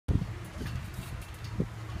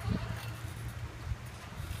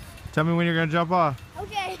Tell me when you're gonna jump off.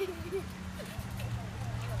 Okay.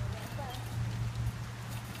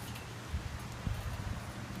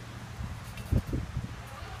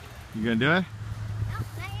 You gonna do it? No,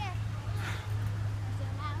 not yet.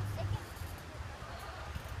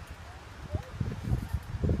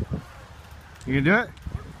 You gonna do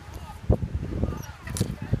it?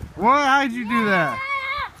 What? How'd you do that?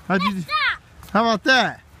 How'd you? How about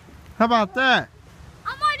that? How about that?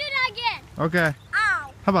 I'm gonna do that again. Okay.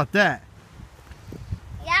 Ow. How about that?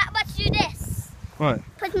 Yeah, let's do this. What?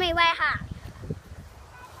 Put me way high.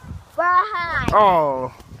 Way high.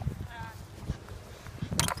 Oh.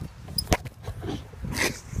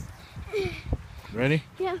 Ready?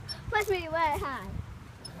 Yeah, put me way high.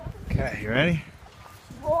 Okay, you ready?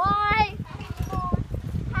 Boy,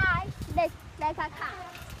 high, like a car.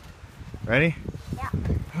 Ready? Yeah.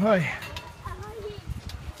 Hoi.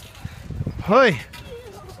 Hoi.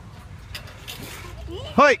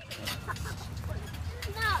 Hoi.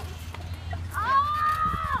 No.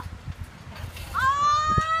 Oh!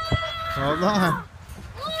 Oh! Hold on.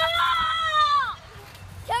 Oh!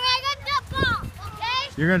 Can I go jump off, okay?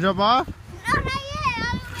 You're gonna jump off? No, not yet.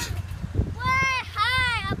 I'm way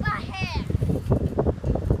high up ahead.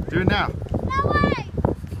 Do it now. No way.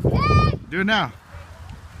 Okay? Do it now.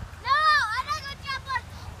 No, I'm not gonna jump off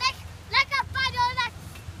like a final like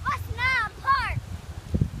what's now part.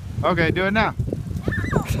 Okay, do it now.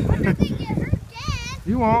 No, I'm not gonna get hurt again.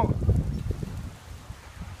 You won't.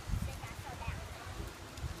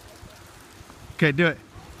 Okay, do it.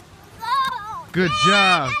 Oh, Good yeah,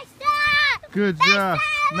 job. Nice shot. Good Nice job.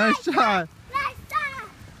 shot. Nice shot. Nice shot.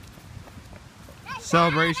 Nice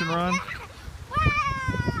Celebration shot. run.